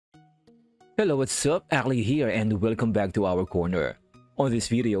Hello, what's up? Ali here and welcome back to our corner. On this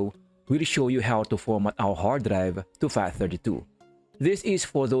video, we'll show you how to format our hard drive to FAT32. This is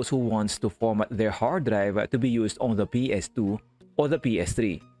for those who wants to format their hard drive to be used on the PS2 or the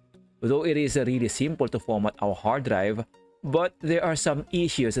PS3. Though it is really simple to format our hard drive, but there are some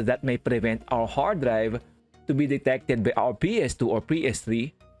issues that may prevent our hard drive to be detected by our PS2 or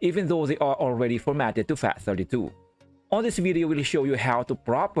PS3 even though they are already formatted to FAT32. On this video, we'll show you how to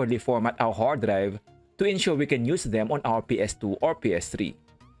properly format our hard drive to ensure we can use them on our PS2 or PS3.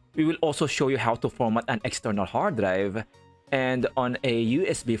 We will also show you how to format an external hard drive and on a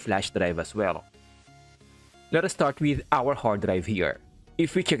USB flash drive as well. Let us start with our hard drive here.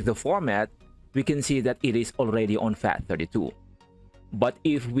 If we check the format, we can see that it is already on FAT32. But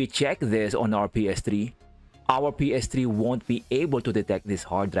if we check this on our PS3 won't be able to detect this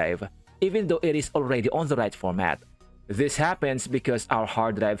hard drive even though it is already on the right format. This happens because our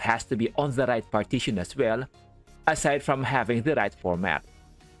hard drive has to be on the right partition as well, aside from having the right format.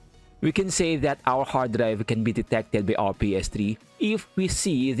 We can say that our hard drive can be detected by our PS3 if we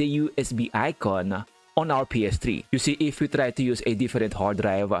see the USB icon on our PS3. You see, if we try to use a different hard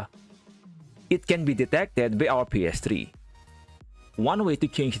drive, it can be detected by our PS3. One way to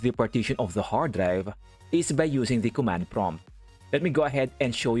change the partition of the hard drive is by using the command prompt. Let me go ahead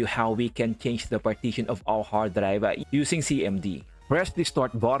and show you how we can change the partition of our hard drive using CMD. Press the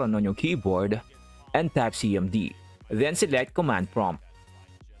start button on your keyboard and type CMD. Then select command prompt.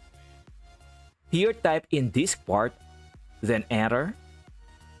 Here type in disk part, then enter.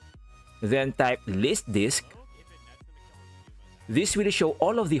 Then type list disk. This will show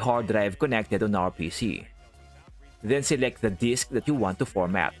all of the hard drive connected on our PC. Then select the disk that you want to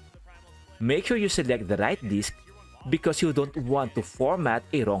format. Make sure you select the right disk because you don't want to format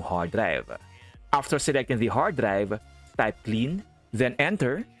a wrong hard drive. After selecting the hard drive, type clean, then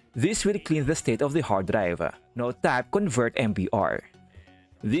enter. This will clean the state of the hard drive. Now type convert MBR.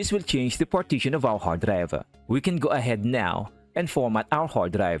 This will change the partition of our hard drive. We can go ahead now and format our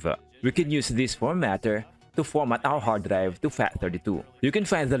hard drive. We can use this formatter to format our hard drive to FAT32. You can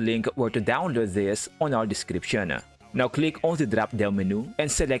find the link where to download this on our description. Now click on the drop-down menu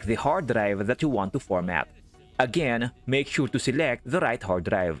and select the hard drive that you want to format. Again, make sure to select the right hard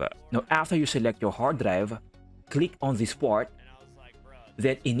drive. Now after you select your hard drive, click on this port,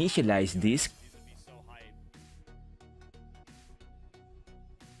 then initialize disk.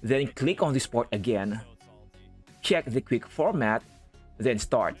 Then click on this port again, check the quick format, then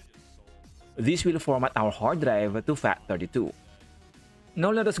start. This will format our hard drive to FAT32.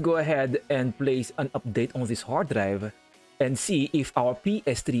 Now let us go ahead and place an update on this hard drive and see if our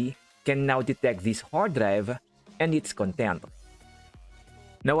PS3 can now detect this hard drive and its content.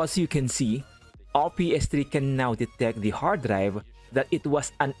 Now as you can see, our PS3 can now detect the hard drive that it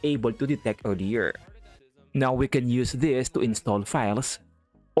was unable to detect earlier. Now we can use this to install files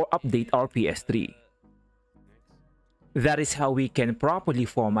or update our PS3. That is how we can properly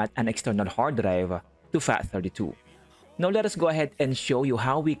format an external hard drive to FAT32. Now let us go ahead and show you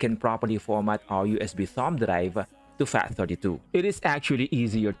how we can properly format our USB thumb drive to FAT32. It is actually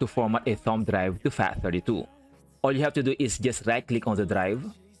easier to format a thumb drive to FAT32. All you have to do is just right-click on the drive,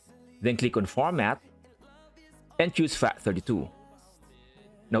 then click on Format, and choose FAT32.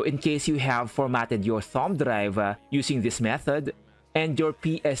 Now in case you have formatted your thumb drive using this method, and your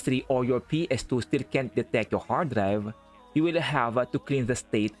PS3 or your PS2 still can't detect your hard drive, you will have to clean the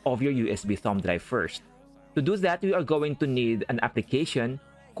state of your USB thumb drive first. To do that, we are going to need an application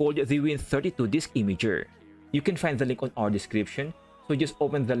called the Win32 Disk Imager. You can find the link on our description, so just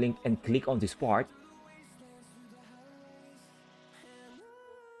open the link and click on this part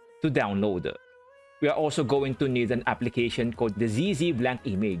to download. We are also going to need an application called the ZZ Blank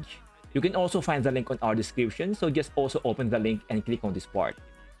Image. You can also find the link on our description, so just also open the link and click on this part.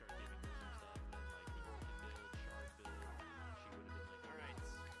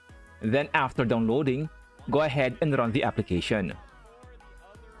 Then after downloading, go ahead and run the application.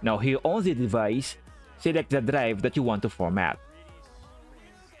 Now here on the device, select the drive that you want to format.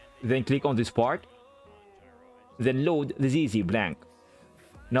 Then click on this part. Then load the ZZ Blank.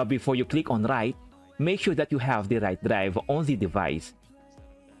 Now before you click on write, make sure that you have the right drive on the device.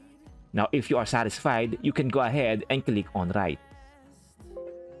 Now if you are satisfied, you can go ahead and click on write.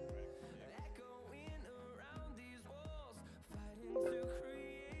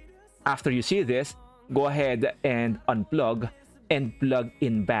 After you see this, go ahead and unplug and plug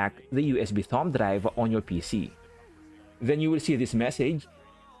in back the USB thumb drive on your PC. Then you will see this message.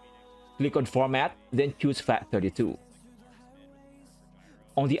 Click on Format, then choose FAT32.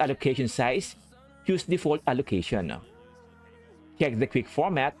 On the allocation size, choose default allocation. Check the quick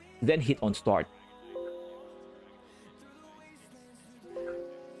format then hit on start.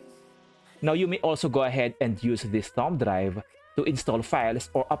 Now you may also go ahead and use this thumb drive to install files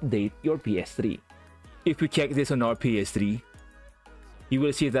or update your PS3. If we check this on our PS3, you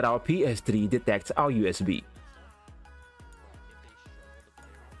will see that our PS3 detects our USB.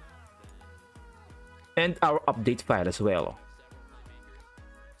 And our update file as well.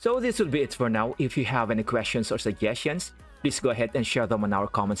 So this will be it for now. If you have any questions or suggestions, please go ahead and share them on our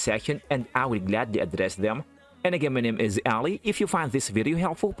comment section and I will gladly address them. And again, my name is Ali. If you find this video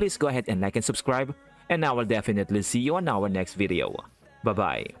helpful, please go ahead and like and subscribe. And I will definitely see you on our next video.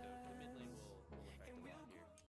 Bye-bye.